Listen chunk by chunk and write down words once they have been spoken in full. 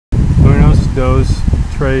dos,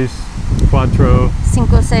 tres, cuatro,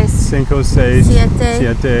 cinco, seis,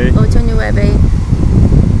 siete, ocho, nueve,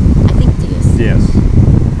 I think 10. Yes,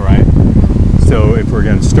 right? So if we're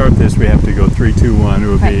going to start this, we have to go 3, 2, 1. It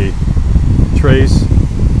would be tres.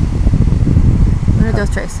 Uno, dos,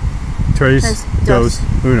 tres. Tres, dos,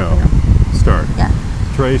 uno. Start. Yeah.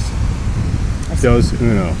 Tres, dos,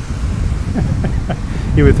 uno.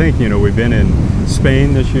 You would think, you know, we've been in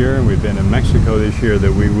Spain this year and we've been in Mexico this year,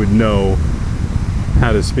 that we would know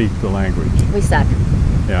how to speak the language. We suck.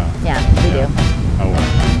 Yeah. Yeah, we do. Oh,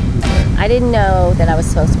 well. Okay. I didn't know that I was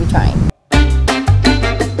supposed to be trying.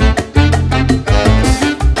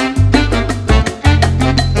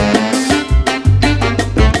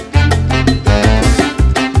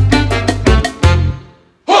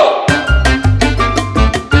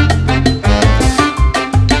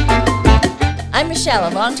 I'm Michelle,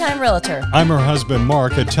 a longtime realtor. I'm her husband,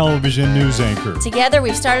 Mark, a television news anchor. Together,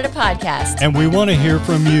 we've started a podcast. And we want to hear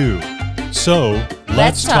from you. So,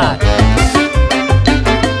 let's talk.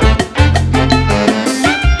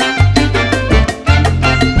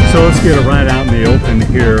 So let's get it right out in the open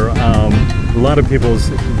here. A lot of people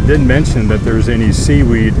didn't mention that there's any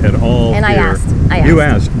seaweed at all and here. I asked. You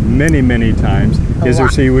asked many, many times. Is there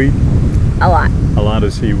seaweed? A lot. A lot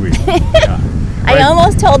of seaweed. Yeah. I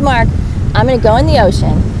almost told Mark, I'm going to go in the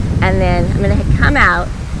ocean and then I'm going to come out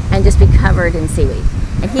and just be covered in seaweed.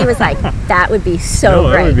 And he was like, that would be so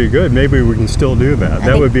great. That would be good. Maybe we can still do that.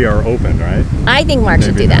 That would be our open, right? I think Mark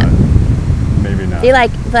should do that. Maybe not. Be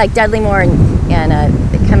like Dudley Moore and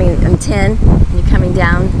coming in 10 and you're coming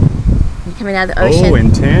down, you're coming out of the ocean. Oh,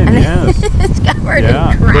 in 10, yes. It's covered in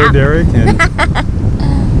crap. Bo Derek and...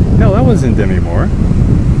 No, that wasn't Demi Moore.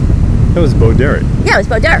 That was Bo Derek. Yeah, it was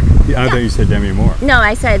Bo Derek. I thought you said Demi Moore. No,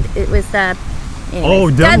 I said it was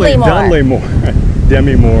Dudley Moore. Dudley Moore.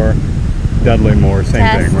 Demi Moore, Dudley Moore, same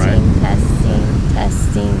thing, right?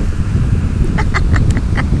 Testing.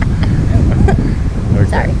 Okay.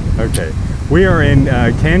 Sorry. Okay. We are in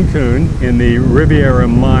Cancun, in the Riviera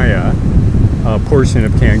Maya portion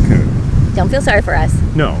of Cancun. Don't feel sorry for us.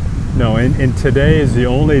 No. And today is the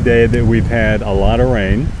only day that we've had a lot of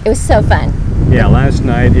rain. It was so fun. Yeah, last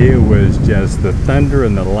night it was just the thunder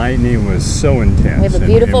and the lightning was so intense. We have a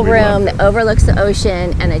beautiful room that overlooks the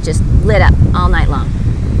ocean and it just lit up all night long.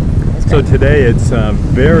 So today it's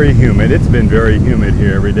very humid. It's been very humid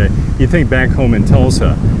here every day. You think back home in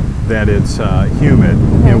Tulsa that it's humid,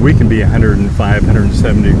 and we can be 105,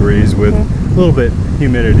 107 degrees with a little bit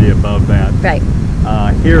humidity above that. Right.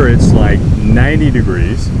 Here it's like 90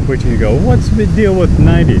 degrees, which you go, what's the deal with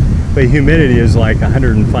 90? But humidity is like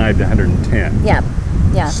 105 to 110.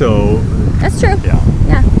 Yeah. So that's true.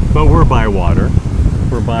 Yeah. But we're by water.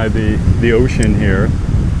 We're by the ocean here.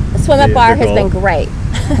 The swim up bar has been great.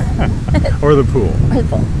 Or the pool. Or the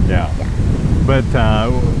pool. Yeah. But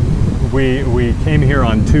we came here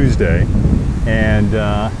on Tuesday and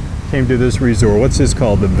came to this resort. What's this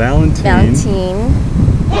called? The Valentin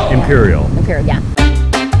Imperial. Imperial, yeah.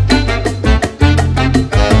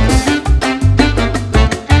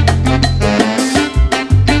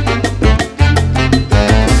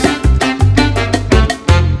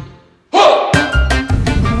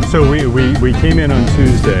 So we came in on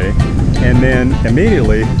Tuesday, and then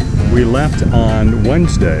immediately we left on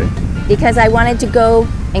Wednesday. Because I wanted to go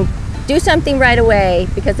and do something right away,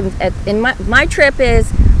 because in my trip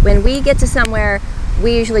is when we get to somewhere,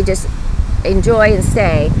 we usually just enjoy and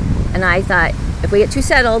stay. And I thought if we get too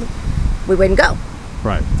settled, we wouldn't go.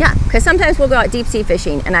 Right. Yeah, because sometimes we'll go out deep sea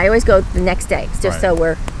fishing, and I always go the next day, just so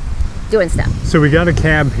we're doing stuff. So we got a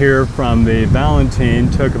cab here from the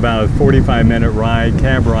Valentin, took about a 45-minute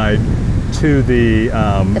cab ride to the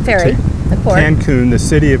ferry, the port. Cancun, the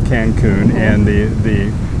city of Cancun, and the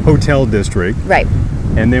hotel district. Right.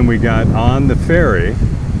 And then we got on the ferry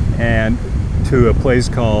and to a place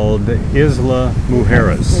called Isla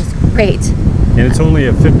Mujeres. It was great. And it's only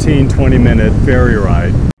a 15-20 minute ferry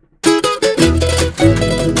ride.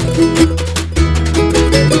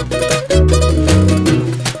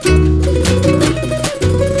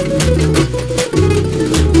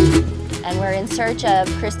 And we're in search of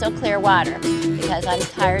crystal clear water because I'm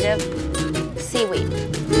tired of seaweed.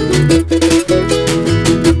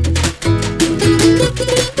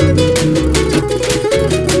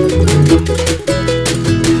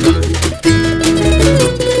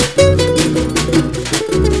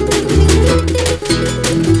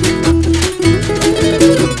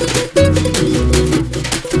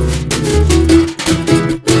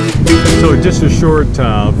 So just a short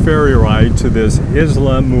ferry ride to this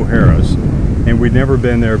Isla Mujeres, and we'd never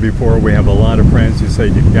been there before. We have a lot of friends who say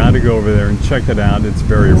you've got to go over there and check it out. It's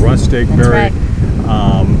very rustic, very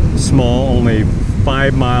small, only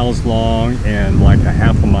 5 miles long and like a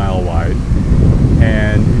half a mile wide.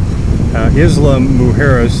 And Isla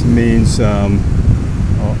Mujeres means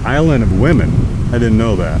island of women. I didn't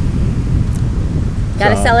know that.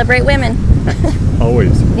 Gotta So- celebrate women.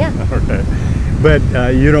 Always. Yeah. Okay. But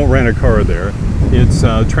you don't rent a car there. It's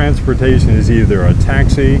transportation is either a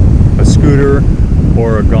taxi, a scooter,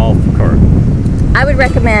 or a golf cart. I would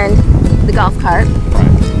recommend the golf cart, Right.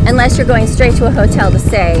 unless you're going straight to a hotel to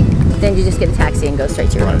stay. Then you just get a taxi and go straight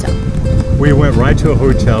to your Right. hotel. We went right to a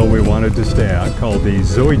hotel we wanted to stay at called the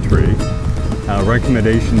Zoetry.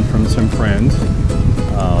 Recommendation from some friends.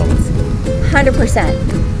 100%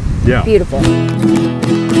 Yeah. beautiful.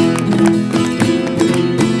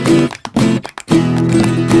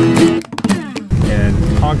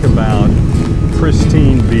 And talk about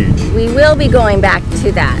pristine beach. We will be going back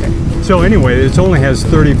to that. So anyway, it only has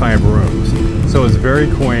 35 rooms. So it's very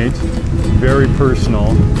quaint, very personal.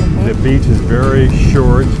 Mm-hmm. The beach is very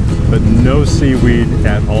short, but no seaweed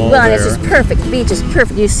at all Well, and there. it's just perfect. The beach is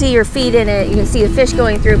perfect. You see your feet in it. You can see the fish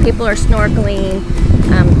going through. People are snorkeling.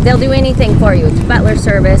 They'll do anything for you. It's butler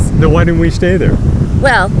service. Then why didn't we stay there?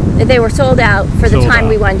 Well, they were sold out for the Sold time out.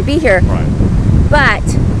 we wanted to be here. Right. But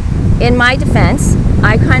in my defense,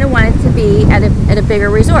 I kind of wanted to be at a bigger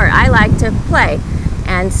resort. I like to play.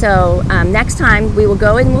 And so next time we will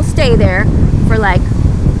go and we'll stay there for like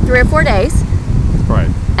 3 or 4 days. Right.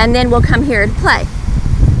 And then we'll come here to play.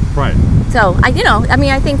 Right. So, I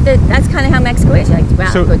think that's kind of how Mexico is. You like to go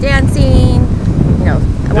out So- and go dancing,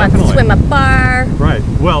 I want to Definitely. swim up bar. Right.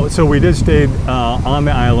 Well, so we did stay on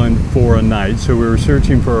the island for a night. So we were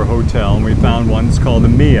searching for a hotel, and we found one that's called the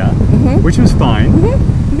Mia, which was fine.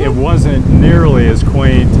 It wasn't nearly as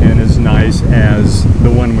quaint and as nice as the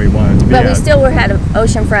one we wanted to be But at. we still had an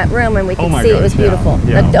oceanfront room and we could Oh my see it was gosh, yeah, beautiful.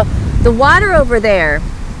 yeah. The water over there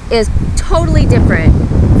is totally different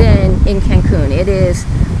than in Cancun. It is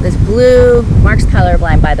this blue, Mark's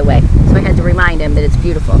colorblind by the way, so I had to remind him that it's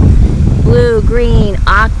beautiful. Blue, green,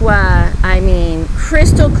 aqua,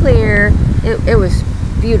 crystal clear. It was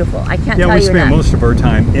beautiful. I can't Yeah, tell we you spent enough. most of our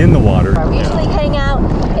time in the water. We usually hang out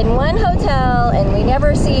in one hotel and we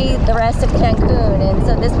never see the rest of Cancun, and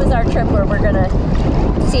so this was our trip where we're gonna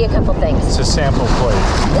see a couple things. It's a sample place.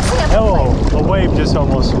 The sample place. A wave just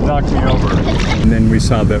almost knocked me over. And then we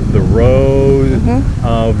saw the row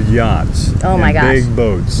of yachts. Oh my and gosh. big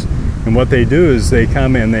boats. And what they do is they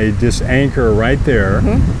come and they just anchor right there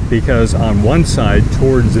because on one side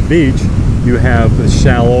towards the beach you have the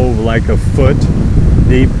shallow, like a foot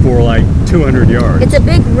deep for like 200 yards. It's a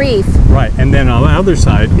big reef. Right, and then on the other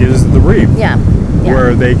side is the reef. Yeah. Yeah.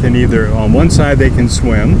 Where they can either, on one side they can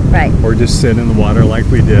swim, Right. or just sit in the water like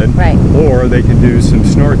we did, Right. or they can do some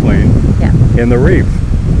snorkeling Yeah. in the reef.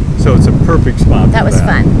 So it's a perfect spot That for was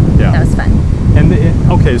fun. Yeah. That was fun. And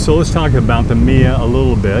okay, so let's talk about the Mia a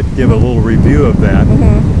little bit, give a little review of that.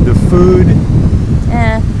 The food,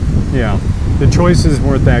 yeah, the choices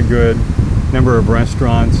weren't that good, number of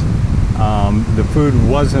restaurants, the food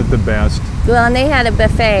wasn't the best. Well, and they had a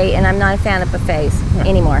buffet, and I'm not a fan of buffets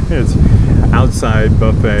anymore. It's outside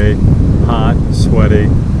buffet, hot, sweaty.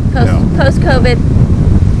 No. Post-COVID,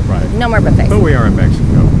 Right. no more buffets. But we are in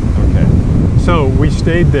Mexico. Okay. So we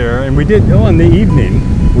stayed there, and we did. Oh, in the evening,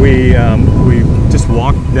 we just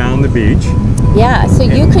walked down the beach. Yeah, so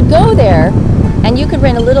you And- could go there, and you could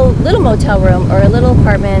rent a little motel room or a little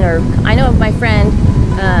apartment. Or I know of my friend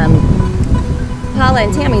Paula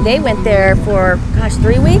and Tammy. They went there for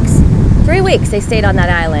 3 weeks. 3 weeks they stayed on that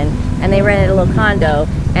island, and they rented a little condo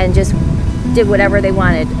and just did whatever they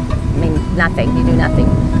wanted. Nothing. You do nothing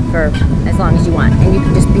for as long as you want, and you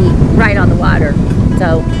can just be right on the water.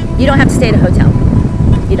 So you don't have to stay at a hotel.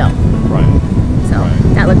 You don't. Right. So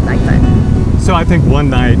Right. that looked like fun. So I think one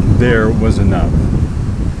night there was enough,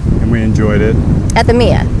 and we enjoyed it At the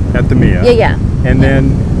Mia. at the Mia. Yeah. And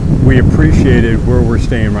then we appreciated where we're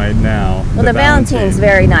staying right now. Well, the Valentin's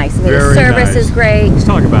very nice. The Very service nice. is great. Let's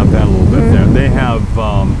talk about that a little bit there. They have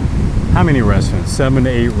how many restaurants? 7 to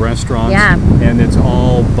 8 restaurants. Yeah. And it's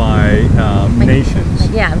all by nations.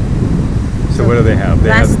 Yeah. So what do they have? They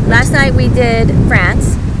have Last night we did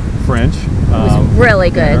France. French. It was really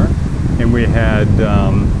good. dinner. And we had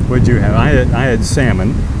what'd you have? I had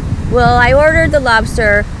salmon. Well, I ordered the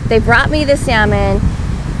lobster. They brought me the salmon,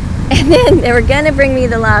 and then they were gonna bring me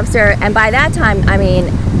the lobster. And by that time,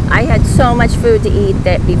 I had so much food to eat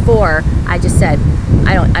that before I just said,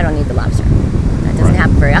 I don't need the lobster. That doesn't Right,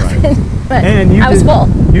 happen very right. often. But And you I was did, full.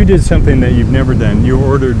 You did something that you've never done. You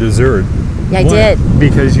ordered dessert. Yeah, I Why? did.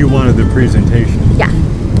 Because you wanted the presentation. Yeah.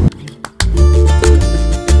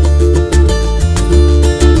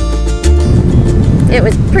 It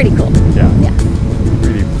was pretty cool. Yeah. Yeah.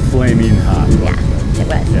 Pretty flaming hot. Yeah, it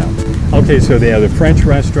was. Yeah. Okay, so they have a French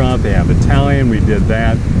restaurant. They have Italian. We did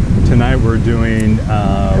that. Tonight we're doing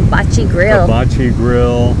Hibachi grill. Hibachi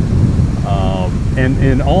grill.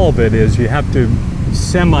 And all of it is you have to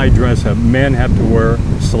semi-dress up. Men have to wear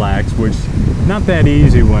slacks, which not that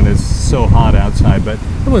easy when it's so hot outside, but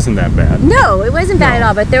it wasn't that bad. No, it wasn't bad at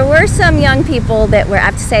all. But there were some young people that were, I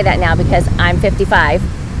have to say that now because I'm 55.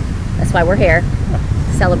 That's why we're here.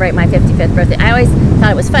 Celebrate my 55th birthday. I always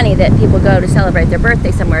thought it was funny that people go to celebrate their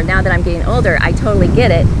birthday somewhere. Now that I'm getting older, I totally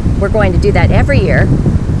get it. We're going to do that every year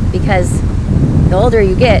because the older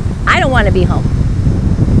you get, I don't want to be home.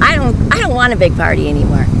 I don't want a big party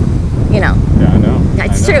anymore. You know. Yeah, I know.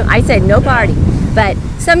 That's true. I said no party. But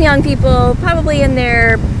some young people, probably in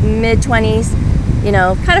their mid-20s, you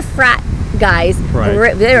know, kind of frat guys,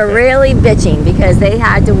 Right. they were really bitching because they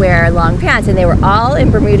had to wear long pants and they were all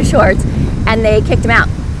in Bermuda shorts and they kicked them out.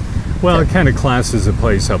 Well, it kind of classes the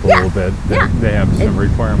place up a little bit. They have some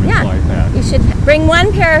requirements like that. You should bring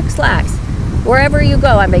one pair of slacks wherever you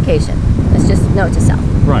go on vacation. That's just note to self.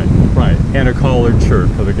 Right, right. And a collared shirt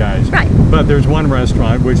for the guys. Right. But there's one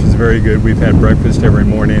restaurant which is very good. We've had breakfast every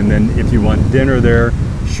morning, and then if you want dinner there,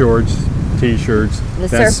 shorts, t-shirts.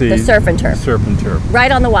 The surf and turf. Surf and turf.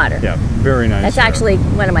 Right on the water. Yeah, very nice. That's there. actually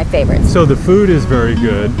one of my favorites. So the food is very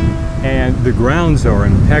good, and the grounds are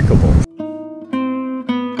impeccable.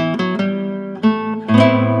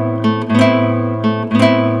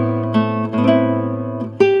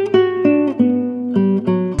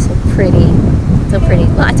 So pretty,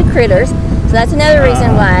 lots of critters. So that's another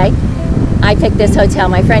reason why I picked this hotel.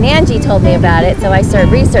 My friend Angie told me about it, so I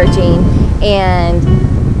started researching, and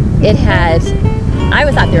it had, I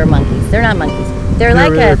always thought they were monkeys. They're not monkeys. They're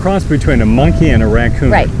like a cross between a monkey and a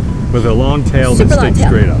raccoon. Right. With a long tail Super that long sticks tail.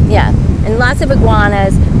 straight up. Yeah, and lots of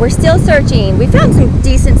iguanas. We're still searching. We found some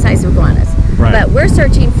decent sized iguanas, Right. but we're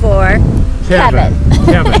searching for Kevin.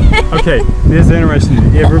 Kevin. Okay, this is interesting.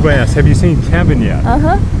 Everybody asks, have you seen Kevin yet?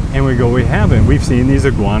 Uh-huh. And we go, we haven't. We've seen these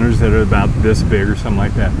iguanas that are about this big or something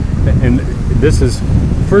like that. And this is,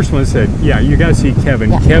 first one said, yeah, you got to see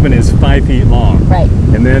Kevin. Yeah. Kevin is 5 feet long. Right.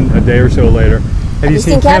 And then a day or so later, have you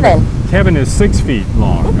seen Kevin? Kevin is 6 feet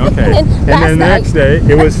long. Okay. And and then the next day,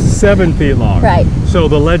 it was 7 feet long. Right. So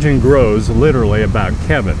the legend grows literally about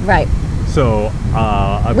Kevin. Right. So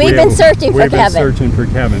We've been searching for We've been Kevin. searching for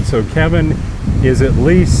Kevin. So Kevin is at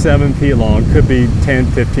least 7 feet long, could be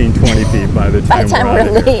 10, 15, 20 feet by the time, By the time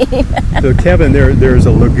we're we leave. So Kevin, there's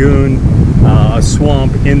a lagoon, a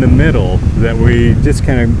swamp in the middle that we just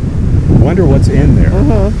kind of wonder what's in there,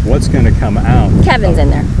 what's going to come out. Kevin's in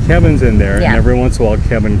there. Kevin's in there, Yeah. and every once in a while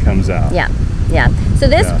Kevin comes out. Yeah, yeah. So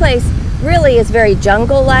this Yeah. place really is very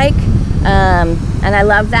jungle-like, and I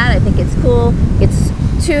love that. I think it's cool. It's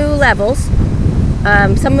 2 levels.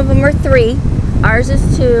 Some of them are 3. Ours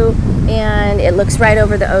is 2, and it looks right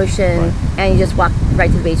over the ocean, and you just walk right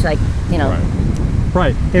to the beach, like, you know.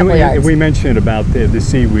 Right. And we mentioned about the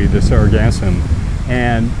seaweed, the sargassum,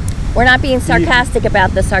 and we're not being sarcastic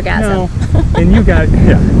about the sargassum. no. And you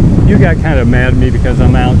got kind of mad at me because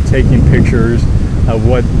I'm out taking pictures of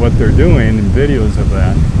what they're doing and videos of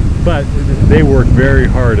that. But they work very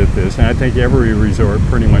hard at this, and I think every resort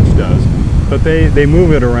pretty much does. But they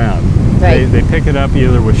move it around. Right. They pick it up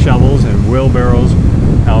either with shovels and wheelbarrows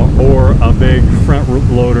or a big front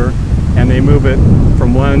loader, and they move it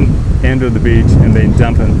from one end of the beach and they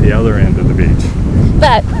dump it at the other end of the beach.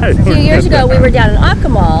 But a few years ago, we were down in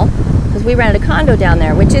Akamal because we rented a condo down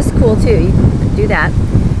there, which is cool too. You can do that.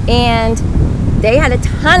 And they had a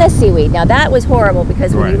ton of seaweed. Now that was horrible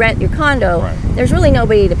because when you rent your condo, there's really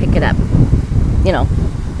nobody to pick it up. You know,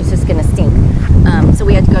 it's just gonna stink. So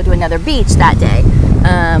we had to go to another beach that day.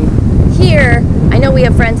 Here, I know we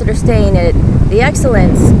have friends that are staying at the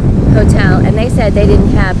Excellence Hotel, and they said they didn't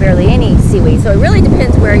have barely any seaweed. So it really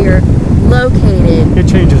depends where you're located. It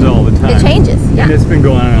changes all the time. It changes, yeah. And it's been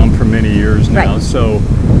going on for many years now. Right. So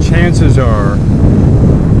chances are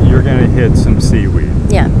you're going to hit some seaweed.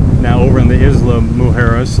 Yeah. Now over in the Isla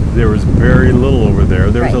Mujeres, there was very little over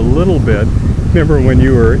there. There was a little bit. Remember when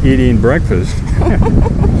you were eating breakfast?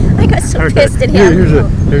 I got so pissed at him.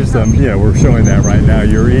 Here's some, yeah, we're showing that right now.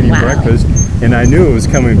 You were eating breakfast, and I knew it was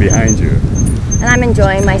coming behind you. And I'm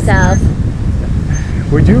enjoying myself.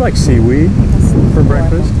 Would you like seaweed for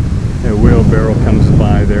breakfast? A wheelbarrow comes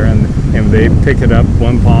by there, and they pick it up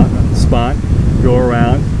one spot, go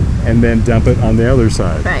around, and then dump it on the other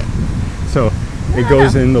side. Right. So it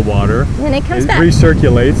goes in the water, and it comes back.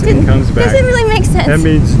 Recirculates and comes back. Doesn't really make sense. That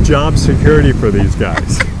means job security for these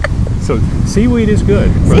guys. So seaweed is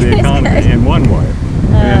good for the economy in one way.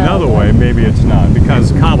 In another way, maybe it's not,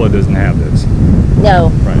 because Cabo doesn't have this. No.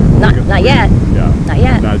 Right. Not yet. Yeah. Not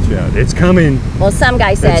yet. Not yet. yet. It's coming. Well, some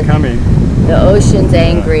guy said It's coming. the ocean's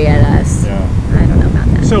angry at us. Yeah. I don't know about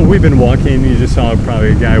that. So we've been walking. You just saw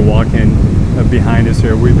probably a guy walking behind us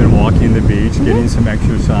here. We've been walking the beach, getting some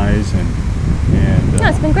exercise, and No,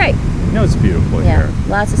 it's been great. it's beautiful Yeah, here.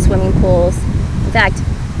 lots of swimming pools. In fact,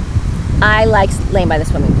 I like laying by the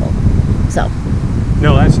swimming pool. So,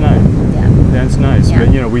 No, that's nice. yeah. That's nice. Yeah.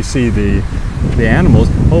 But we see the animals.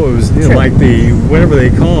 Oh, it was True. like the whatever they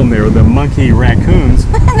call them there, the monkey raccoons.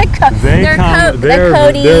 they're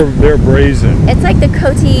They're brazen. It's like the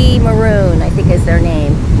coati maroon, I think is their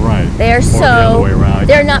name. Right. They're Or so the other way around.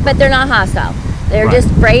 they're not, but they're not hostile. They're Right.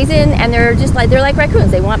 just brazen, and they're like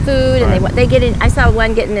raccoons. They want food, and Right. they get in. I saw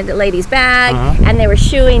one getting into a lady's bag, Uh-huh. and they were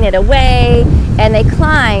shooing it away, and they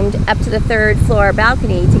climbed up to the 3rd floor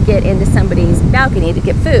balcony to get into somebody's balcony to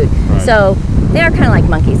get food. Right. So they're kind of like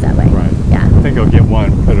monkeys that way. Right. Yeah. I think I'll get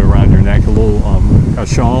one, put it around your neck, a little a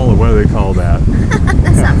shawl, or what do they call that?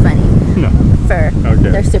 That's not funny. No. Fur. Okay.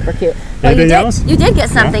 They're super cute. Well, Anything else? You did get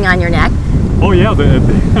something on your neck. Oh yeah.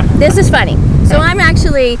 This is funny. So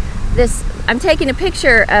I'm taking a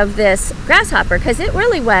picture of this grasshopper because it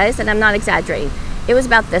really was, and I'm not exaggerating, it was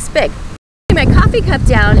about this big. I put my coffee cup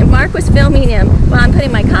down, and Mark was filming him while I'm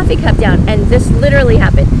putting my coffee cup down, and this literally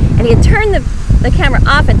happened. And he had turned the camera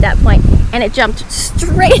off at that point, and it jumped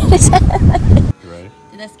straight in his head. Right.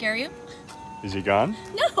 Did that scare you? Is he gone?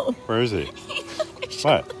 No. Where is he?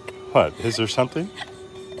 What? What? Is there something?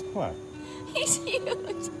 What? He's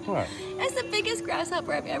huge. What? That's the biggest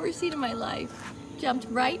grasshopper I've ever seen in my life. Jumped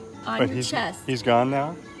right on But your chest. he's gone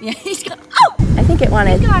now? Yeah, he's gone. Oh! I think it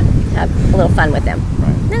wanted to have a little fun with him. Right.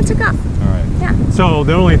 And then it took off. All right. Yeah. So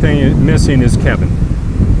the only thing missing is Kevin.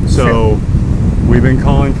 So we've been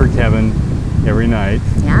calling for Kevin every night.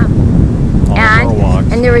 Yeah. All of our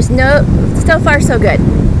walks. And there was so far so good.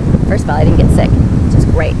 First of all, I didn't get sick, which is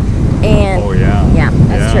great. And Oh yeah. yeah,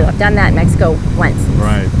 that's Yeah. true. I've done that in Mexico once.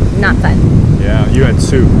 Right. Not fun. Yeah. You had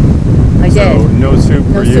soup. I So did. no soup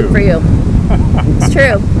No for you. soup for you. It's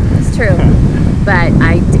true. It's true. But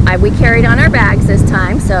we carried on our bags this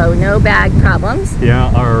time, so no bag problems.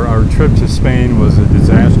 Yeah. Our trip to Spain was a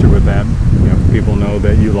disaster with that. People know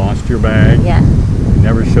that you lost your bag. Yeah.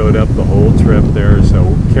 Never showed up the whole trip there.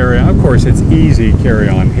 So carry on. Of course, it's easy carry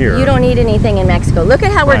on here. You don't need anything in Mexico. Look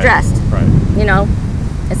at how we're Right, dressed. Right.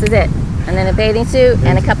 This is it. And then a bathing suit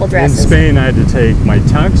and a couple dresses. In Spain, I had to take my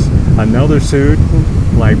tux, another suit,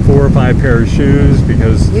 like 4 or 5 pair of shoes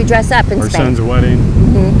because You dress up in our Spain. son's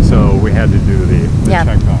wedding. So we had to do the Yeah.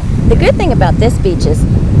 check off. The good thing about this beach is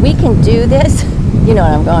we can do this. You know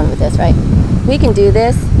what I'm going with this, right? We can do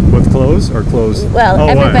this. With clothes or clothes? Well, Oh,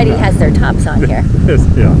 everybody right. has their tops on here.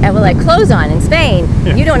 Yeah. And with like clothes on in Spain,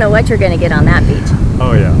 Yeah. you don't know what you're going to get on that beach.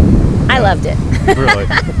 Oh yeah. I loved it. Really.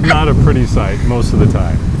 Not a pretty sight most of the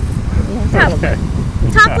time. Probably. Okay.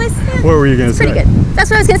 Topless? What were you going to say? Pretty good. That's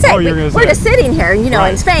what I was going to say. Oh, you're gonna We're say. just sitting here, in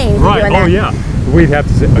Right. Spain. Right. Doing Oh that. yeah. We'd have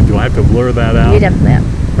to say, do I have to blur that out? You'd have to, yeah,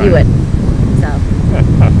 you Right. would. So,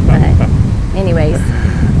 but anyways,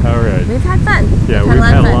 All right. we've had fun. Yeah, we've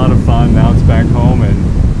had a lot of fun. Now it's back home,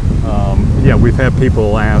 and yeah, we've had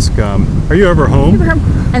people ask, "Are you ever home?"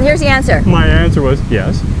 And here's the answer. My answer was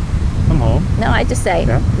yes. I'm home. No, I just say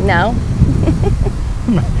Yeah. no.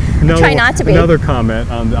 Another, Try not to be. Another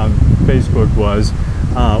comment on Facebook was,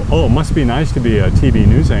 "Oh, it must be nice to be a TV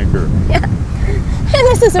news anchor." Yeah. And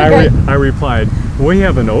this is great. I replied, "We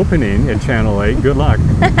have an opening at Channel 8. Good luck,"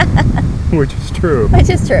 which is true. Which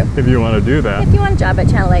is true. If you want to do that. If you want a job at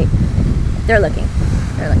Channel 8, they're looking.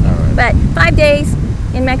 They're looking. All right. But 5 days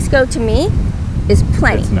in Mexico to me is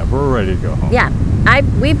plenty. It's never ready to go home. Yeah.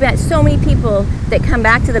 We've met so many people that come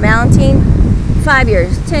back to the Valentin 5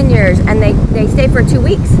 years, 10 years, and they stay for 2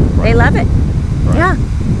 weeks. They love it. Right. Yeah.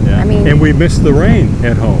 Yeah. I mean- and we missed the rain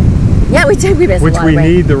at home. Yeah, we did. We missed Which a lot we of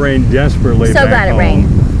rain. need the rain desperately So back glad it home.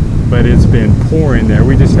 rained. But it's been pouring there.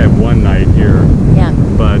 We just had one night here. Yeah.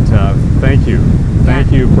 But thank you.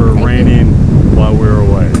 Thank you for Thank you. raining while we were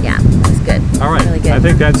away. Yeah, it was good. All right. Really good. I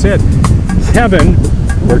think that's it. Kevin,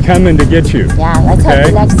 we're coming to get you. Yeah, let's hope Okay?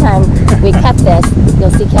 the next time we cut this,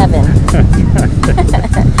 you'll see Kevin.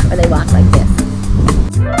 Or they walk like this.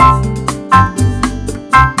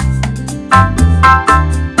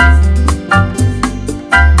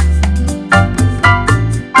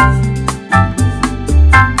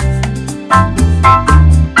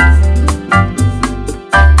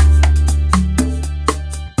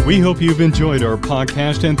 We hope you've enjoyed our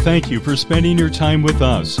podcast and thank you for spending your time with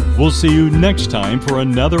us. We'll see you next time for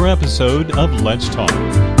another episode of Let's Talk.